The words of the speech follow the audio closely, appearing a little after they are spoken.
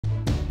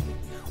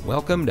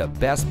Welcome to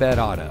Best Bet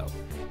Auto,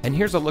 and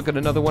here's a look at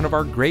another one of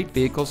our great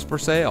vehicles for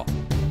sale,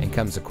 and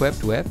comes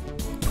equipped with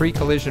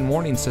pre-collision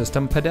warning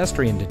system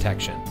pedestrian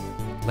detection,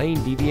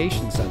 lane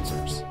deviation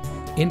sensors,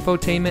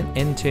 infotainment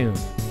and tune,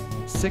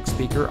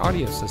 6-speaker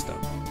audio system,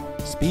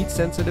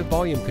 speed-sensitive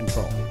volume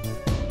control,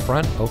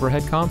 front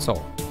overhead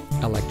console,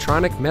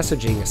 electronic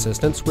messaging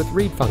assistance with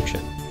read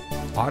function,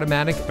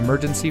 automatic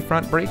emergency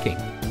front braking,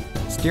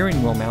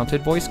 steering wheel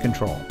mounted voice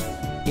control,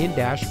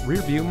 in-dash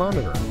rear view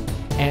monitor,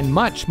 and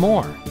much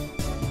more.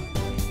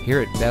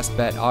 Here at Best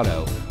Bet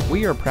Auto,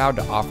 we are proud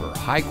to offer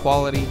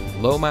high-quality,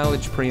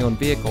 low-mileage pre-owned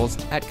vehicles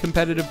at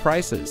competitive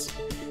prices.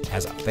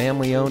 As a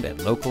family-owned and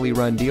locally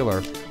run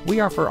dealer, we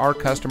offer our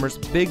customers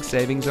big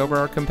savings over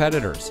our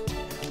competitors.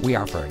 We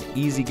offer an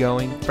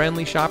easygoing,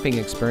 friendly shopping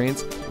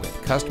experience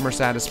with customer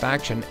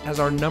satisfaction as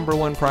our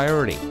 #1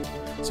 priority.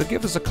 So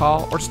give us a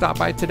call or stop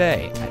by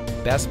today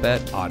at Best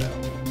Bet Auto.